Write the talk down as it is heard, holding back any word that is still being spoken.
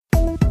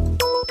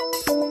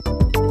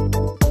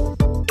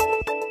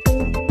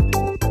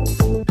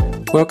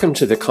Welcome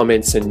to the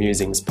Comments and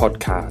Musings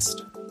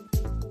podcast.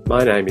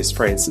 My name is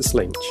Francis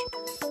Lynch,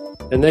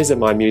 and these are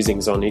my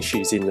musings on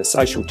issues in the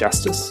social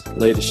justice,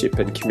 leadership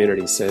and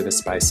community service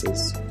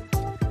spaces.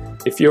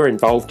 If you're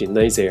involved in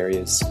these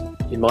areas,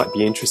 you might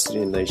be interested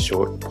in these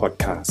short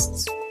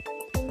podcasts.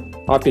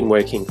 I've been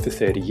working for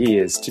 30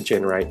 years to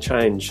generate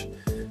change,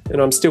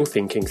 and I'm still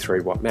thinking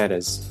through what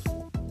matters.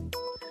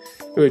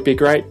 It would be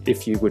great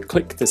if you would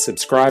click the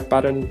subscribe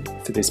button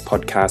for this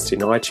podcast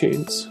in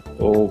iTunes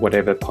or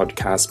whatever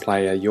podcast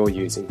player you're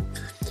using,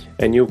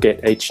 and you'll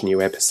get each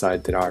new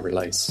episode that I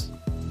release.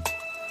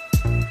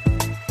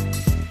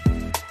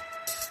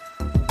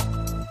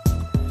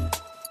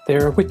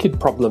 There are wicked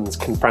problems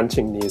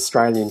confronting the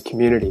Australian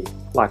community,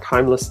 like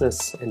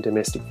homelessness and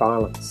domestic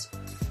violence.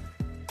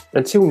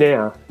 Until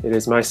now, it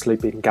has mostly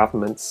been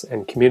governments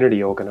and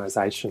community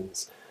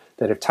organisations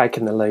that have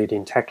taken the lead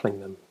in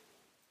tackling them.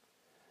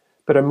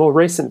 But a more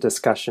recent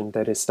discussion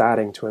that is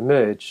starting to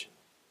emerge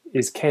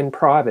is, can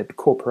private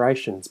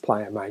corporations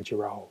play a major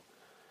role?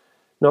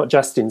 Not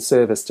just in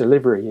service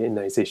delivery in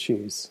these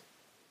issues,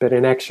 but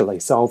in actually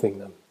solving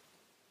them.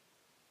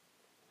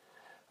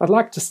 I'd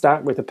like to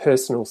start with a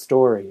personal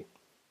story.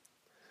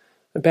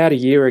 About a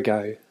year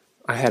ago,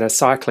 I had a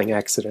cycling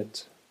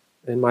accident,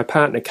 and my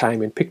partner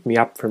came and picked me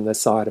up from the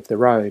side of the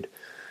road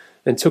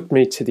and took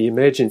me to the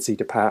emergency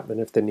department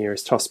of the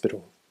nearest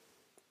hospital.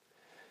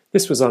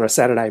 This was on a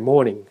Saturday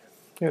morning,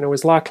 and it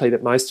was likely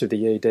that most of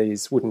the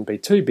EDs wouldn't be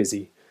too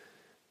busy,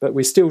 but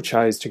we still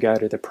chose to go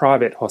to the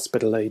private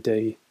hospital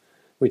ED,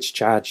 which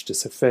charged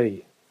us a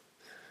fee.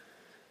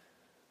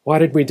 Why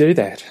did we do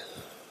that?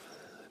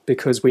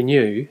 Because we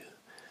knew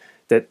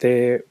that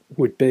there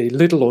would be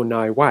little or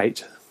no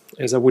wait,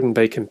 as I wouldn't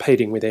be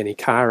competing with any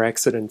car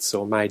accidents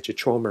or major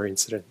trauma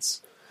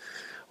incidents.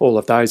 All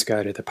of those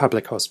go to the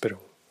public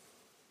hospital.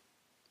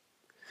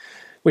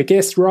 We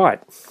guessed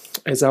right,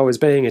 as I was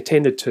being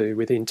attended to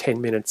within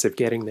 10 minutes of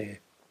getting there.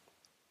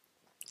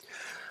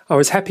 I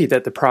was happy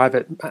that the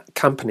private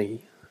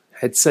company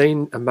had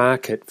seen a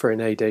market for an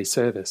ED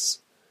service,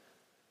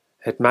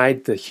 had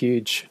made the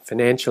huge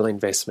financial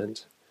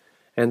investment,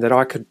 and that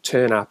I could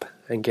turn up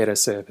and get a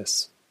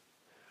service.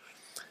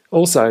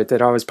 Also,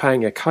 that I was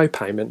paying a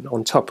co-payment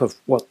on top of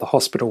what the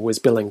hospital was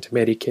billing to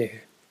Medicare.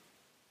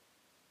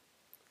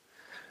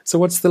 So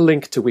what's the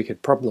link to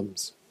wicked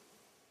problems?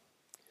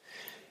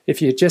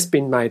 If you'd just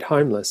been made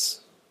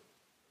homeless,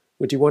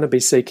 would you want to be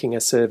seeking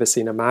a service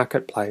in a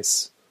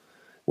marketplace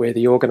where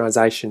the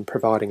organisation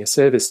providing a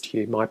service to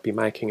you might be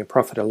making a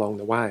profit along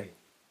the way?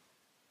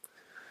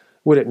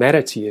 Would it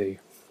matter to you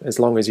as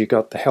long as you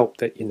got the help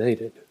that you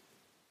needed?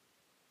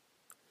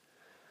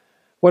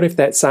 What if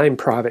that same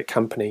private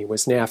company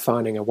was now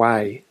finding a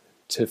way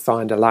to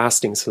find a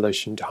lasting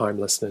solution to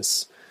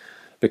homelessness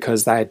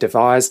because they had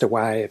devised a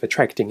way of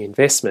attracting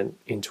investment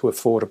into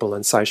affordable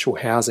and social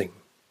housing?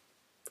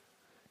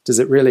 Does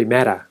it really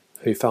matter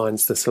who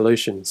finds the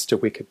solutions to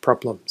wicked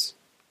problems?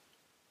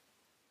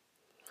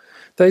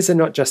 These are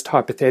not just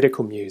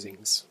hypothetical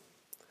musings.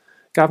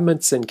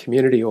 Governments and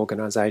community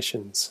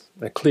organisations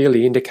are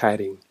clearly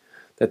indicating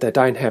that they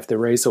don't have the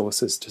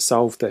resources to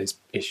solve these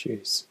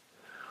issues,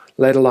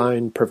 let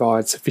alone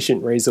provide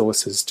sufficient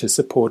resources to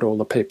support all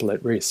the people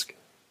at risk.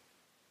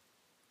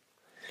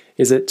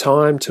 Is it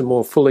time to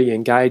more fully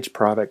engage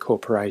private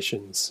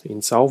corporations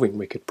in solving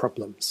wicked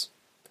problems?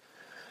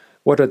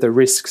 What are the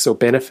risks or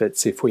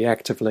benefits if we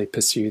actively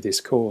pursue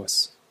this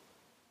course?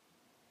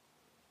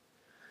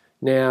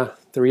 Now,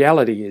 the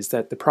reality is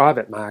that the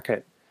private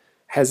market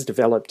has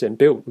developed and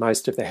built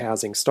most of the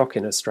housing stock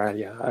in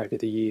Australia over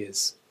the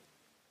years.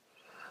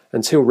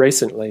 Until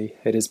recently,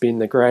 it has been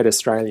the great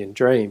Australian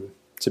dream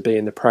to be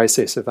in the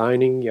process of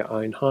owning your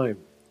own home.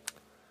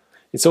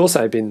 It's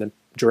also been the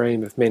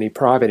dream of many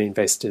private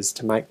investors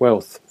to make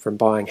wealth from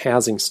buying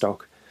housing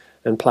stock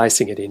and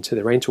placing it into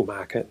the rental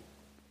market.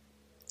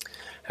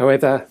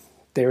 However,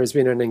 there has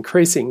been an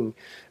increasing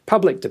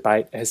public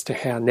debate as to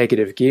how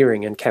negative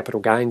gearing and capital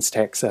gains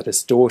tax are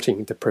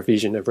distorting the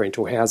provision of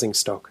rental housing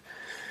stock,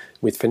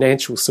 with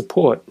financial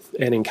support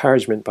and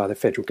encouragement by the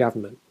federal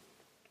government.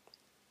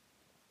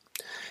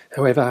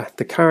 However,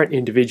 the current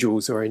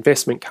individuals or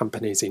investment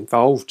companies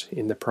involved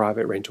in the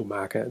private rental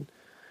market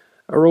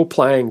are all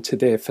playing to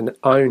their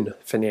own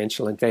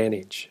financial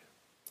advantage.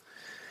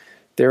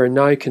 There are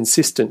no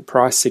consistent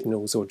price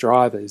signals or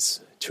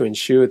drivers to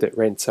ensure that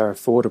rents are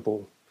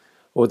affordable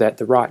or that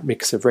the right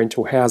mix of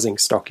rental housing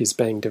stock is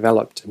being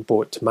developed and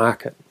brought to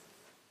market.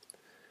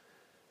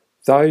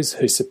 Those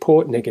who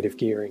support negative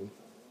gearing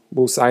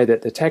will say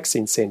that the tax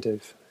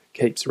incentive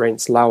keeps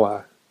rents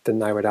lower than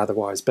they would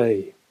otherwise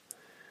be.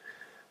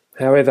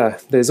 However,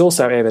 there's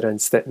also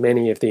evidence that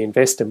many of the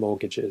investor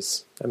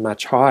mortgages are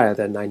much higher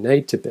than they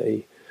need to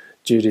be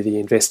due to the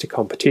investor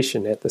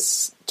competition at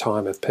the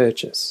time of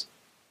purchase.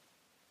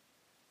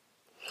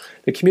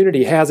 The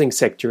community housing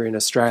sector in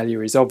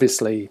Australia is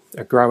obviously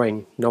a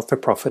growing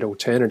not-for-profit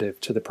alternative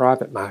to the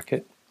private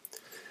market,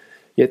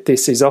 yet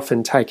this is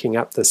often taking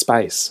up the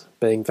space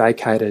being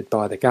vacated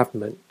by the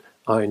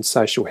government-owned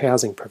social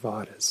housing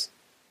providers.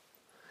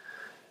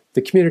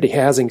 The community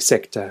housing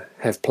sector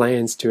have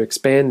plans to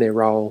expand their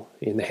role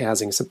in the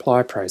housing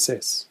supply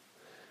process,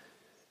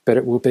 but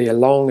it will be a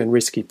long and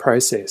risky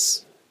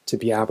process to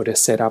be able to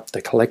set up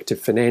the collective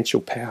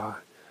financial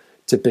power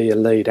to be a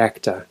lead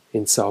actor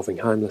in solving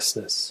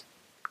homelessness.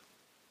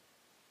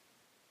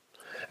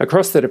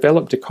 Across the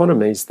developed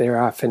economies, there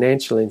are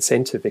financial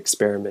incentive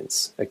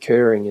experiments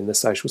occurring in the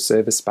social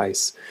service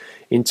space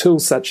in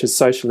tools such as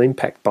social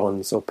impact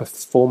bonds or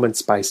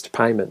performance-based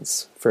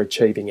payments for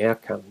achieving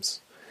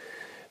outcomes.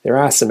 There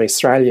are some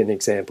Australian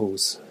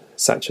examples,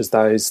 such as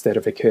those that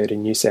have occurred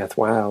in New South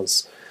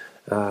Wales,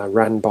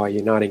 run by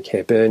Uniting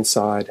Care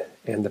Burnside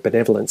and the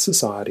Benevolent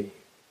Society.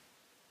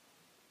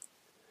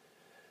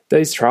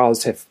 These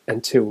trials have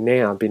until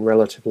now been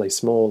relatively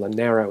small and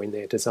narrow in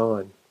their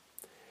design.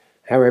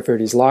 However,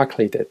 it is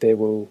likely that there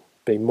will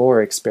be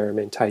more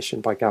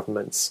experimentation by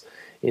governments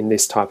in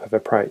this type of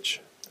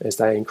approach as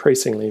they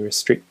increasingly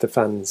restrict the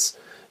funds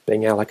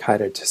being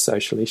allocated to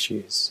social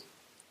issues.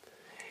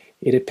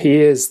 It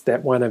appears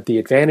that one of the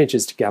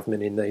advantages to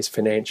government in these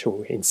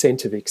financial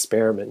incentive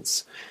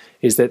experiments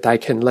is that they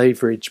can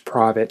leverage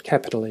private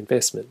capital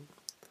investment,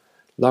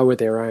 lower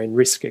their own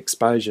risk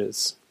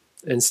exposures,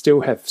 and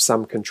still have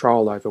some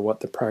control over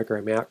what the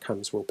program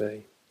outcomes will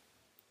be.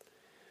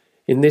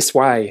 In this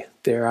way,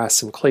 there are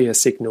some clear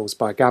signals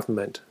by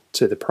government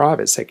to the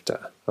private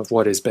sector of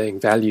what is being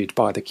valued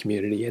by the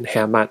community and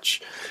how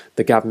much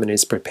the government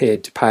is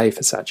prepared to pay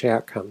for such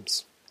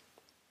outcomes.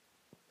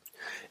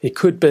 It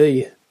could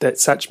be that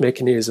such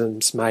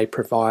mechanisms may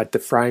provide the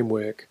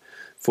framework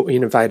for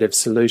innovative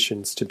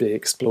solutions to be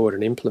explored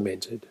and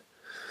implemented,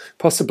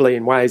 possibly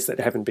in ways that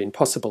haven't been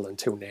possible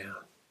until now.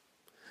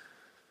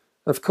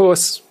 Of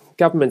course,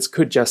 governments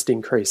could just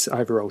increase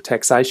overall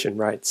taxation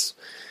rates,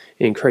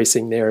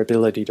 increasing their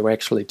ability to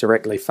actually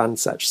directly fund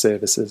such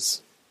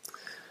services.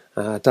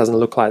 It doesn't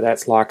look like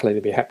that's likely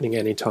to be happening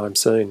anytime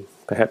soon.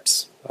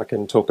 Perhaps I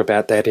can talk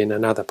about that in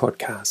another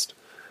podcast.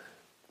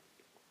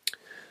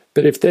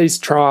 But if these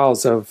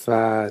trials of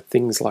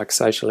things like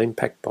social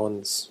impact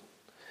bonds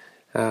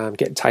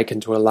get taken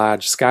to a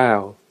large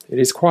scale, it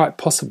is quite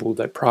possible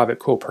that private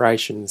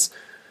corporations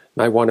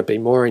may want to be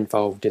more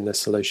involved in the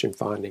solution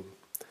finding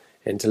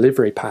and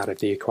delivery part of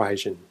the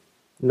equation,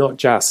 not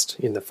just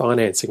in the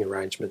financing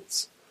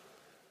arrangements.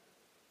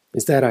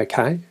 Is that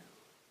okay?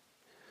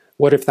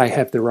 What if they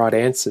have the right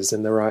answers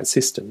and the right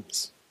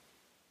systems?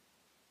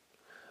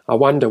 I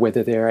wonder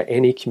whether there are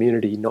any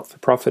community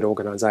not-for-profit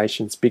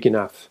organisations big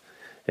enough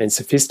and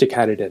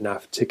sophisticated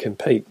enough to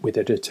compete with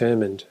a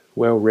determined,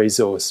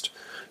 well-resourced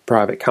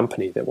private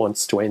company that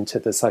wants to enter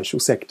the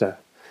social sector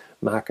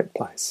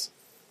marketplace.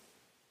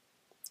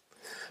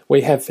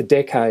 We have for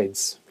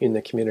decades in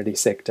the community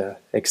sector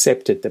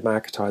accepted the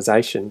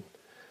marketisation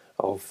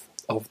of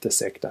the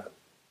sector.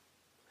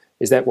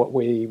 Is that what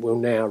we will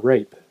now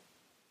reap?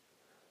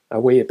 Are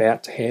we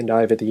about to hand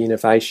over the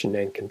innovation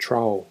and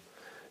control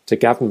to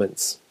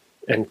governments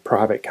and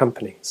private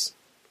companies?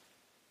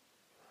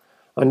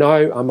 I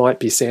know I might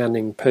be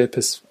sounding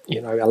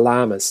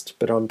alarmist,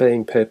 but I'm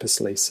being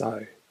purposely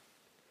so.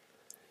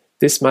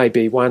 This may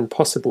be one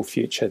possible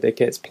future that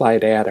gets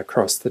played out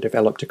across the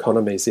developed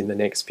economies in the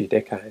next few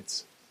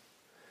decades.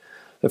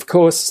 Of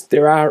course,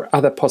 there are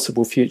other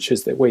possible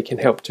futures that we can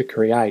help to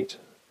create,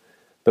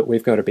 but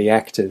we've got to be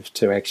active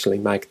to actually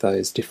make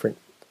those different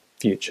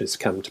futures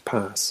come to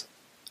pass.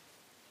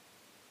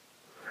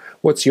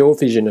 What's your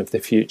vision of the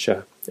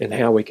future and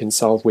how we can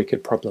solve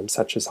wicked problems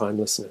such as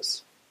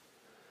homelessness?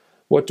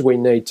 What do we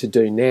need to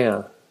do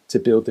now to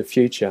build the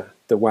future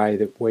the way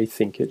that we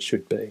think it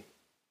should be?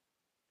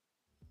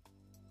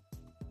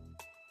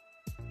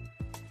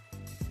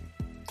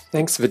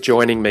 Thanks for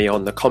joining me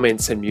on the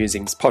Comments and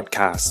Musings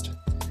podcast.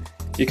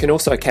 You can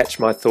also catch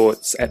my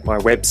thoughts at my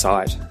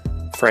website,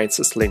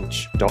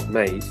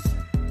 francislynch.me,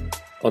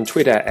 on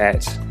Twitter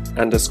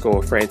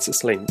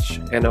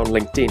 @_FrancisLynch, and on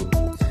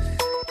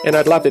LinkedIn. And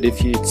I'd love it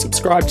if you'd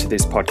subscribe to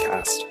this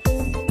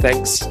podcast.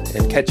 Thanks,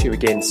 and catch you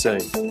again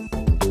soon.